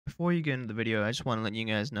before you get into the video, I just want to let you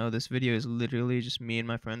guys know this video is literally just me and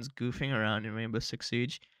my friends goofing around in Rainbow Six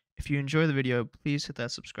Siege. If you enjoy the video, please hit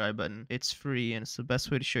that subscribe button. It's free and it's the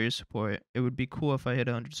best way to show your support. It would be cool if I hit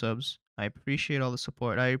 100 subs. I appreciate all the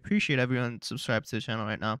support. I appreciate everyone subscribed to the channel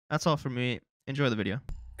right now. That's all from me. Enjoy the video.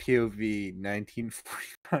 POV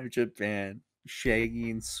 1945 Japan.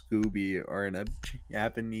 Shaggy and Scooby are in a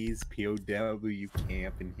Japanese POW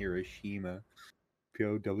camp in Hiroshima.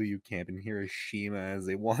 POW camp in Hiroshima as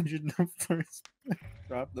they launch the first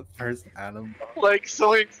drop the first atom bomb. Like,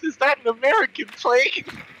 so is that an American plane?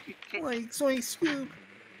 Like, so Scoob.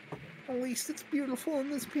 At least it's beautiful in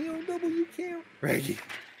this POW camp. Reggie,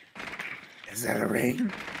 is that a rain?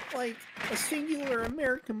 Like a singular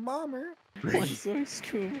American bomber. Like so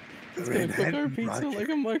Scoob. It's gonna cook our pizza like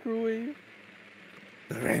a microwave.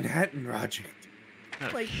 The Manhattan Project.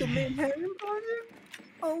 Like the Manhattan Project?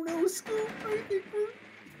 Oh no, Scoob, I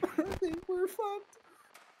think we're fucked.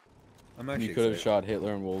 You could have shot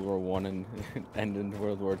Hitler in World War One and ended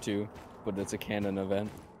World War II, but it's a canon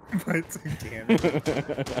event. But it's a canon.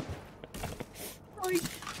 Like,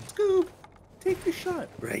 Scoob, take the shot.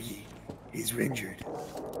 Reggie, he's injured.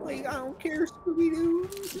 Like, I don't care, Scooby-Doo.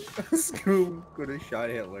 Scoob could have shot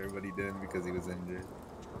Hitler, but he didn't because he was injured.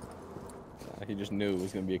 He just knew it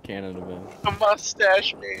was gonna be a canon event. A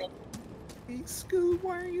mustache man. Hey, Scoob,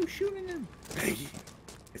 why are you shooting him? Reggie,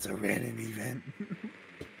 it's a random event.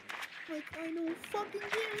 Like, I know fucking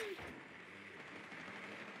Gary.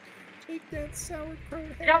 Take that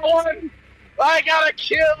sauerkraut. Got one! I got a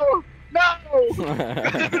kill! No!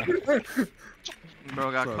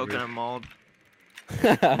 Bro got coconut mauled.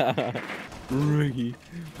 Ricky,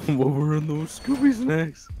 what were in those Scooby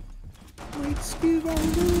snacks? Like, Scoob, I'll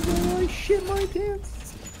lose all I shit my pants.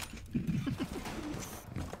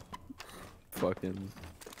 Fucking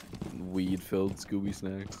weed-filled Scooby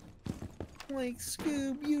snacks. Like,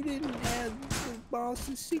 Scoob, you didn't add the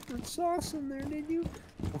boss's secret sauce in there, did you?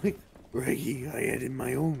 Like, Reggie, I added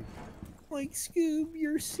my own. Like, Scoob,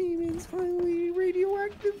 your semen's highly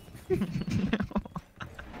radioactive.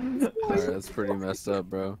 Alright, that's pretty messed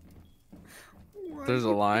up, bro. There's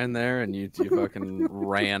a line there, and you fucking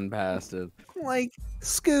ran past it. Like,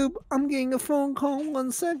 Scoob, I'm getting a phone call.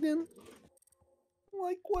 1 second.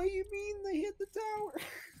 Like, what do you mean they hit the tower?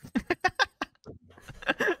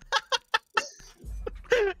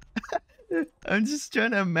 I'm just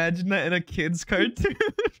trying to imagine that in a kid's cartoon.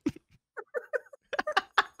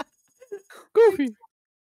 Goofy!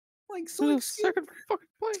 Like, so like, second fucking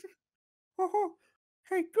plane.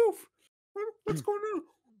 Hey, Goof, what's going on?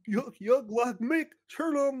 Yuck, like Mick,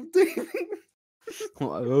 turn on the TV.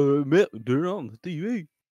 Turn on the TV.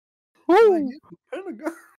 Oh,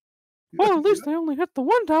 Well, at least they only hit the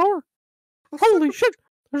one tower. Holy shit,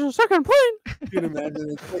 there's a second plane. You can imagine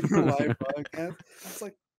it's like a live broadcast. It's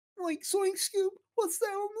like Soink Scoob, what's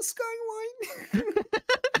that on the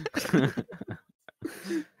skyline?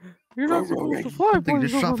 You're not supposed to fly. I think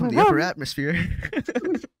just shot from the upper atmosphere.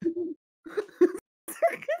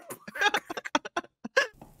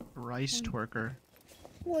 Rice twerker.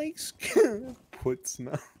 Like, Scoob. Put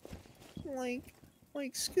smell. Like,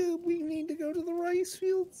 Scoob, we need to go to the rice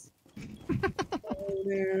fields.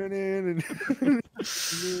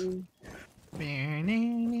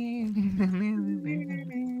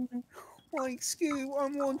 Like, Scoob,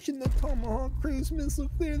 I'm launching the Tomahawk cruise missile,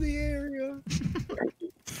 clear the area.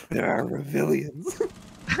 There are civilians.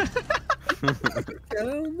 Get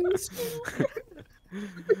on this,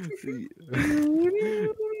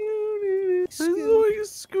 Scoob.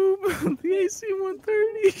 Scoob, the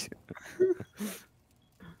AC-130.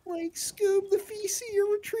 Like, Scoob, the VC,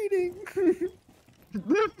 you're retreating.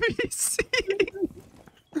 The VC.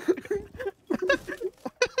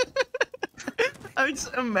 I'm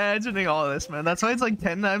just imagining all this, man. That's why it's like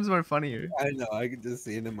 10 times more funnier. I know, I can just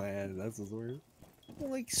see it in my head. That's what's weird.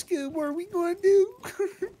 Like, Scoob, what are we gonna do?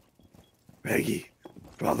 Reggie,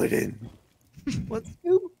 roll it in. What's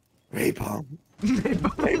Scoob? Ray bomb.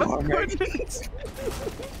 Ray bomb, Reggie.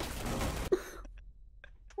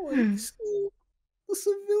 Like, Scoob, the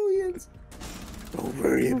civilians. Don't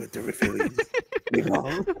worry about the civilians. Ray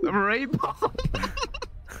bomb. Ray bomb.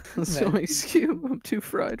 Sorry, Scoob, I'm too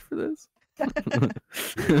fried for this.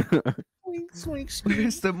 Swing,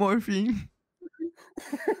 Where's the morphine?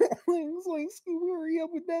 Scoob, hurry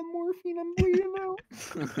up with that morphine. I'm bleeding out.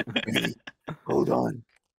 Hold on.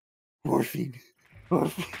 Morphine.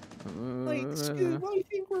 Like, Scoob, I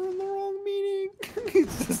think we're in the wrong meeting.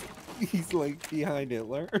 He's like behind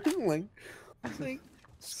Hitler. like,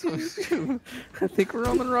 Scoob, I think we're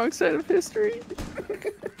on the wrong side of history.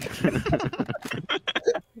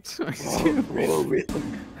 Scoob,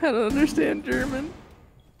 I don't understand German.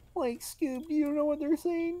 Like, Scoob, do you know what they're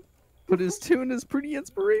saying? But his tune is pretty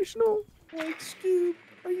inspirational. Like, Scoob,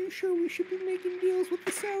 are you sure we should be making deals with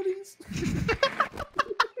the Saudis?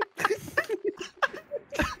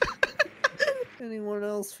 Anyone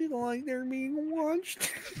else feel like they're being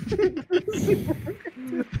watched?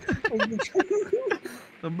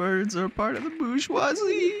 The birds are part of the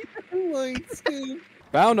bourgeoisie. Like, Scoob.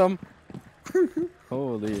 Found him.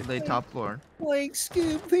 Holy. They top floor. Like,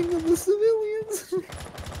 Scoob, think of the civilians.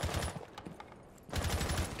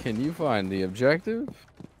 Can you find the objective?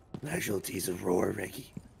 Casualties of roar,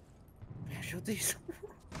 Ricky. Casualties.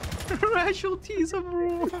 Casualties of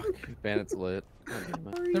war. Bandit's lit.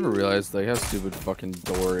 Never realized like how stupid fucking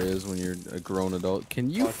door is when you're a grown adult. Can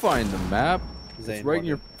you find the map? It's right in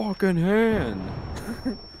your fucking hand.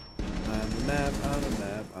 On the map, on the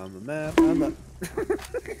map, on the map, on the...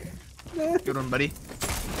 Good one, buddy.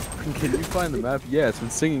 Can you find the map? Yeah, it's been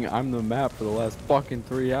singing I'm the map for the last fucking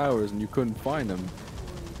 3 hours and you couldn't find him.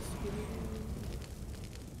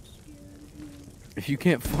 If you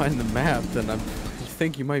can't find the map, then I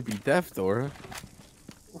think you might be deaf, Dora.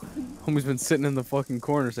 Homie's been sitting in the fucking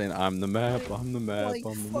corner saying, I'm the map, I'm the map, Like,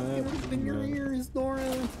 I'm the map. fucking open your ears, Dora.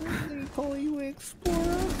 They call you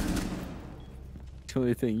Explorer. The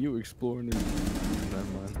only thing you exploring is... Never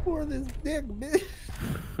mind. Explore this dick, bitch.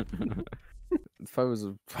 If I was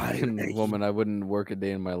a fucking woman, I wouldn't work a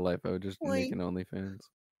day in my life. I would just Like- make an OnlyFans.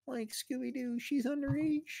 Like, Scooby-Doo, she's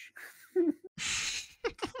underage.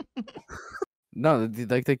 No,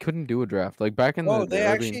 like they couldn't do a draft. Like back in Oh, the they early...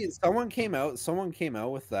 actually someone came out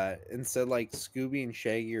with that and said like Scooby and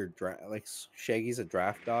Shaggy are Shaggy's a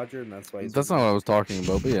draft dodger and that's why he's That's not what I was talking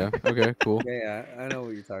about, but yeah. Okay, cool. yeah, I know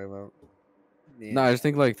what you're talking about. Yeah, No, I just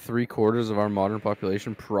think like 3/4 of our modern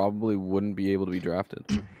population probably wouldn't be able to be drafted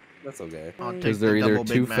that's okay. I'll take because the they're either double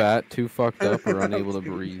Big too Mac. fat, too fucked up, or unable to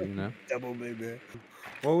breathe. You know. Double baby.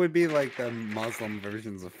 What would be like the Muslim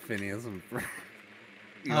versions of Phineas and Ferb?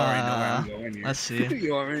 You already know where I'm going here. Let's see.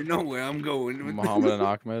 You already know where I'm going with Muhammad and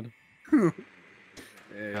Ahmed.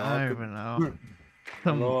 Hey, I don't even know.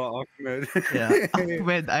 Some- Hello, Ahmed. yeah.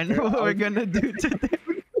 Ahmed, I know what we're gonna do today.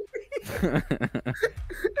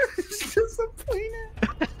 It's just a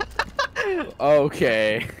planet.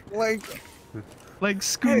 Okay. Like, Like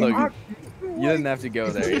Scooby. Look, Ahmed, you didn't have to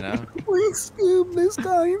go there, you know. Please, Scoob, this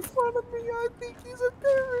guy in front of me, I think he's a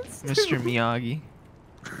terrorist. Mr. Miyagi.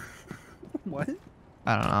 What?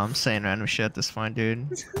 I don't know. I'm saying random shit at this point, dude.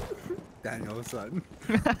 Daniel, son.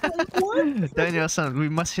 Daniel, son, we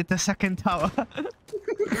must hit the second tower.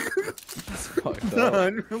 That's fucked The up.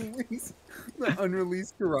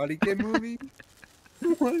 unreleased Karate Kid movie.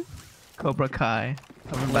 What? Cobra Kai.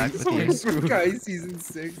 Coming back with you. Cobra Kai season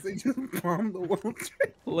 6. They just bombed the world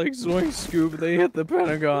trade. Like Zoink Scoob, they hit the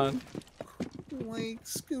Pentagon. Like,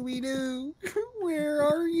 Scooby-Doo, where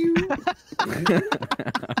are you?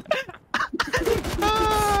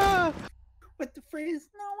 Ah! With the phrase,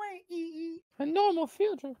 no way, ee. A normal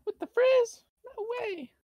field trip with the frizz? No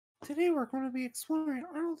way. Today we're going to be exploring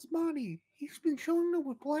Arnold's body. He's been showing up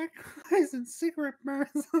with black eyes and cigarette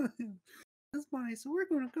burns on his body, so we're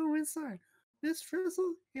going to go inside. This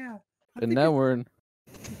Frizzle, yeah. I And think now we're in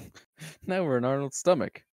Arnold's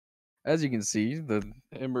stomach. As you can see, the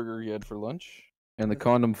hamburger he had for lunch and the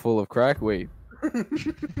condom full of crack. Wait. the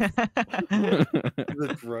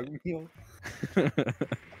drug meal.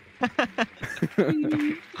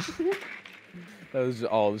 That was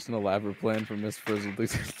all just an elaborate plan for Miss Frizzle to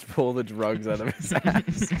pull the drugs out of his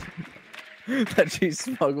ass that she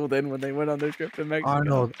smuggled in when they went on their trip to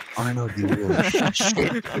Mexico. Arnold, you little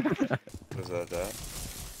shit. Was that?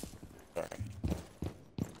 Sorry,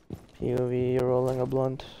 POV, you're rolling a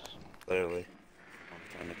blunt. clearly. I'm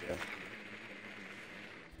trying to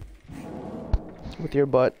do. With your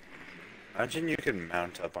butt. Imagine you can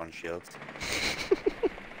mount up on shields.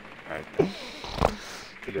 Alright.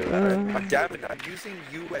 Gavin, I'm using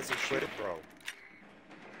you as a shield, bro.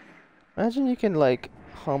 Imagine you can, like,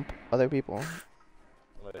 hump other people.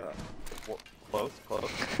 Close.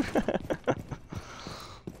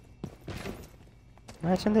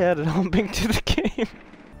 Imagine they added humping to the game.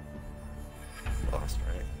 Lost,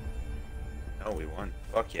 right? No, we won.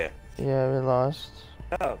 Fuck yeah. Yeah, we lost.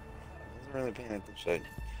 No, I wasn't really paying attention.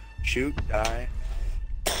 Shoot, die.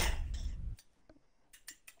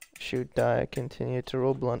 Shoot, die, continue to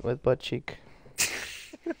roll blunt with butt cheek.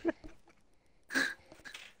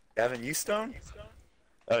 Gavin, you stone?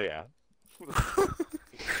 Oh yeah.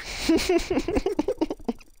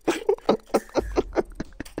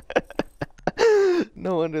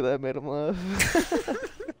 No wonder that made him laugh.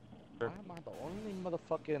 Why am I the only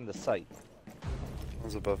motherfucker in the site? I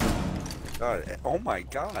was above. God, oh my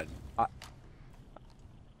god.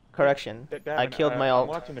 Correction. I killed my I'm ult.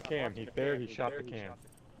 watching the cam. He's there. He shot the cam.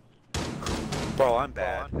 Bro, I'm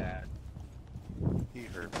bad. He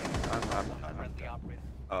hurt me. I'm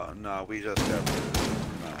Oh, no, we just got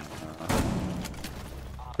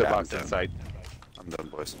The I'm box done. inside. I'm done,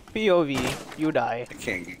 boys. POV, you die. I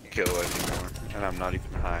can't get killed anymore, and I'm not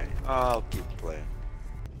even high. I'll keep playing.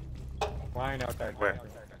 Flying out that Where?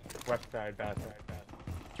 west side bathroom.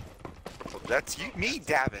 Oh, that's you, me,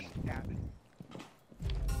 Davin.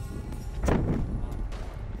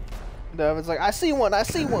 Devin's like, I see one, I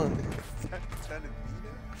see one.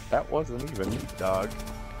 That wasn't even me, dog.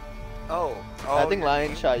 Oh, I think your Lion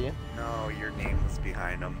name- shot you. No, your name was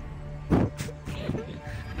behind him.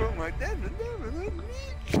 Oh my Davin,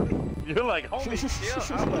 You're like, holy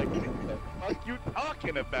shit. I'm like, what the fuck you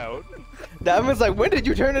talking about? Devin's like, when did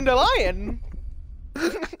you turn into Lion?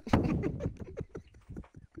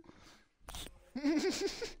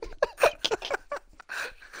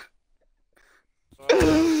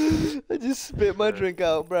 I just spit my drink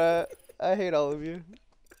out, bruh. I hate all of you.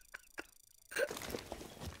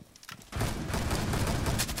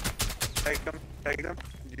 Take him, take him.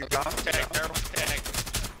 You got him? Take.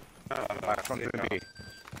 Last one's gonna be.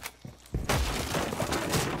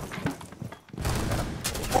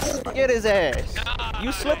 Get his ass.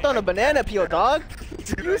 You slipped on a banana peel, dog.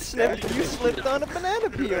 You slipped on a banana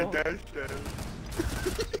peel.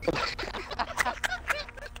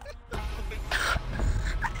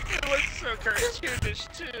 It was so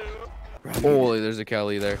cartoonish too. Holy, there's a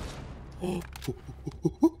Kelly there.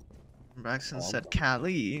 Braxton said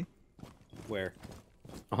Cali. Where?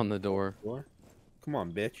 On the door. Door? Come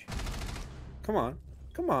on, bitch. Come on.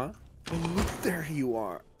 Come on. Oh, there you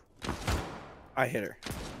are. I hit her.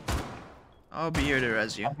 I'll be here to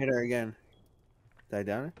res you. I hit her again. Did I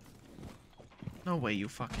down her? No way you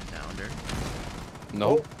fucking downed her.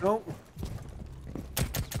 Nope. Oh, no.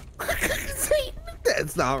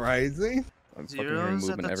 That's not right, see? I'm fucking hearing Zero's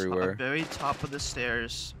at movement the everywhere. very top of the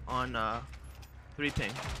stairs on 3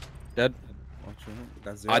 ping. Dead. Watch your hand.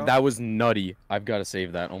 That's zero. That was nutty. I've got to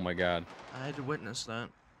save that. Oh my god. I had to witness that.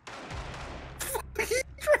 He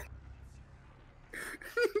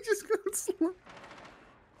just got slow.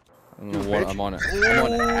 I don't know You what bitch. I'm on.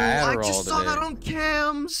 I'm on I Adderall just saw today. that on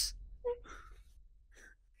cams.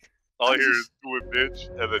 All I hear is do it, bitch,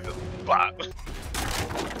 and then just bop.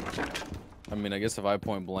 I mean, I guess if I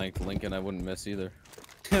point blank Lincoln, I wouldn't miss either.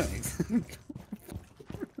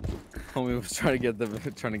 Homie was trying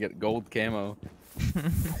to get gold camo.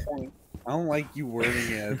 I don't like you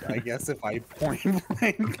wording it. I guess if I point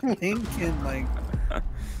blank Lincoln, like,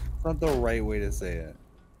 it's not the right way to say it.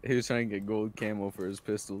 He was trying to get gold camo for his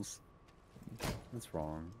pistols. That's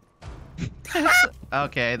wrong.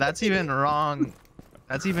 Okay, that's even wrong.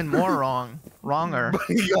 That's even more wrong. Wronger. But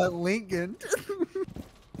he got Lincoln.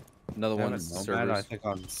 Another one That is was nomad, I servers. think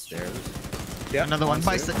on stairs. Yeah, Another one on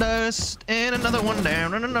bites the stairs. dust, and another one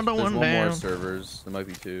down, and another There's one one down. more servers. There might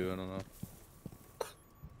be two. I don't know.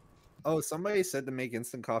 Oh, somebody said to make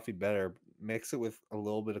instant coffee better, mix it with a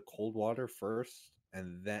little bit of cold water first,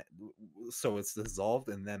 and then so it's dissolved,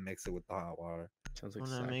 and then mix it with the hot water. Sounds like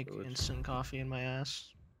Wanna make sacrilege. instant coffee in my ass?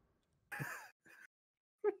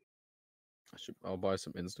 I'll buy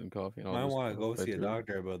some instant coffee. And I I'll just want to go fight see a through it.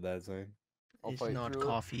 doctor about that thing. I'll It's fight not through it.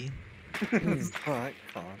 coffee. It's not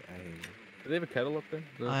God, I hate it. Do they have a kettle up there? Is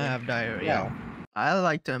that a I thing? have diarrhea. Yeah. I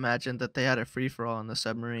like to imagine that they had a free for all on the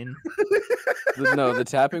submarine. No, the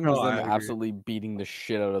tapping was No, I them agree. absolutely beating the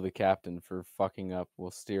shit out of the captain for fucking up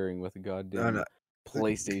while steering with a goddamn no.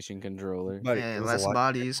 PlayStation controller. But Hey, it was a less lot-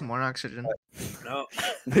 bodies, more oxygen. No.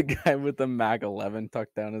 The guy with the Mag 11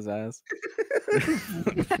 tucked down his ass.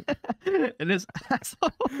 In his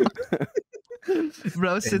asshole.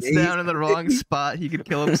 Bro sits he's- down in the wrong spot. He could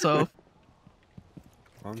kill himself.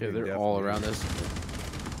 Okay, they're all around us.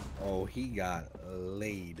 Oh, he got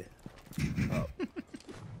laid. Up.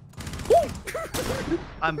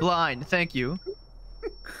 I'm blind. Thank you.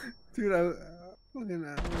 Dude, fucking.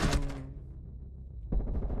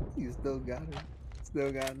 You still got it.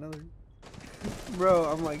 Still got another. Bro,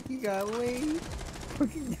 I'm like, he got laid.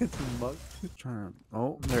 Fucking get some bucks. Trying to.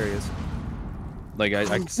 Oh, there he is. Like,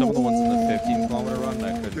 some of the ones in the 15-kilometer run,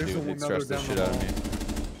 I couldn't There's do. It another stressed the down shit the out of hall. me.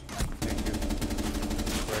 Thank you.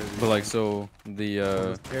 Where is he? But like, so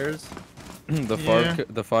the Stairs. the Yeah.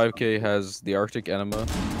 5K has the Arctic enema,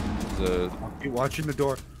 the Keep watching the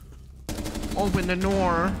door. Open the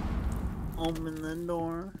door. Open the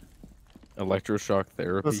door. electroshock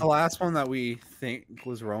therapy. What's the last one that we think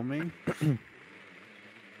was roaming?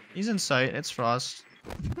 He's in sight. It's Frost.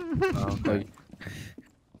 Like,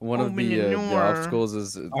 one of Open the the door. obstacles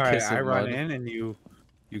is All right, piss I of run mud. in and you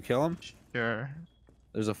kill him. Sure.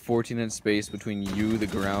 There's a 14-inch space between you, the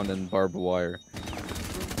ground, and barbed wire.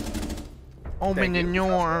 Open the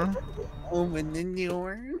door. Open the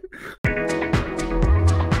door.